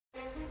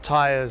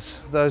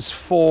Tyres, those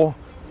four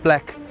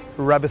black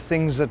rubber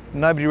things that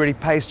nobody really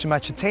pays too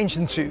much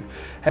attention to,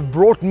 have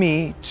brought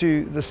me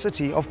to the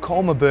city of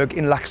Kolmerberg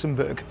in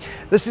Luxembourg.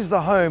 This is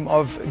the home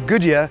of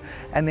Goodyear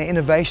and their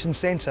innovation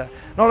center.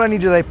 Not only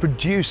do they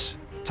produce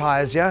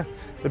tyres here,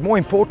 but more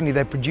importantly,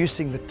 they're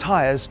producing the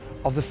tyres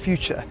of the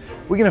future.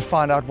 We're going to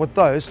find out what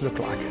those look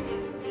like.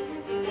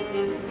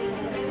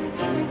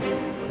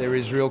 There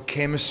is real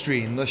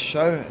chemistry in this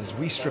show as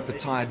we strip a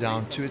tyre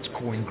down to its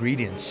core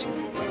ingredients.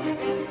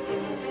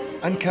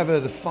 Uncover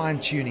the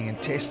fine-tuning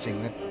and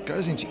testing that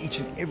goes into each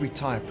and every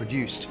tyre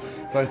produced,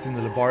 both in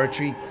the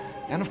laboratory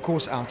and of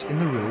course out in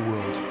the real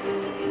world.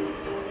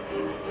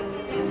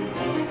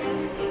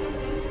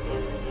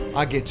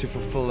 I get to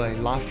fulfill a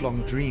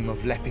lifelong dream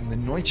of lapping the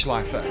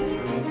Neuschleifer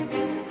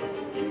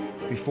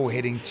before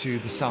heading to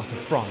the south of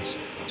France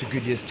to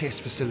Goodyear's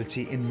test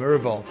facility in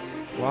Miraval,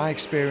 where I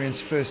experience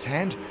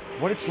firsthand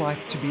what it's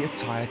like to be a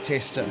tyre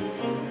tester.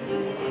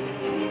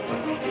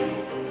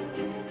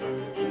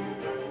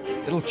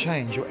 It'll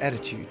change your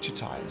attitude to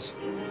tyres.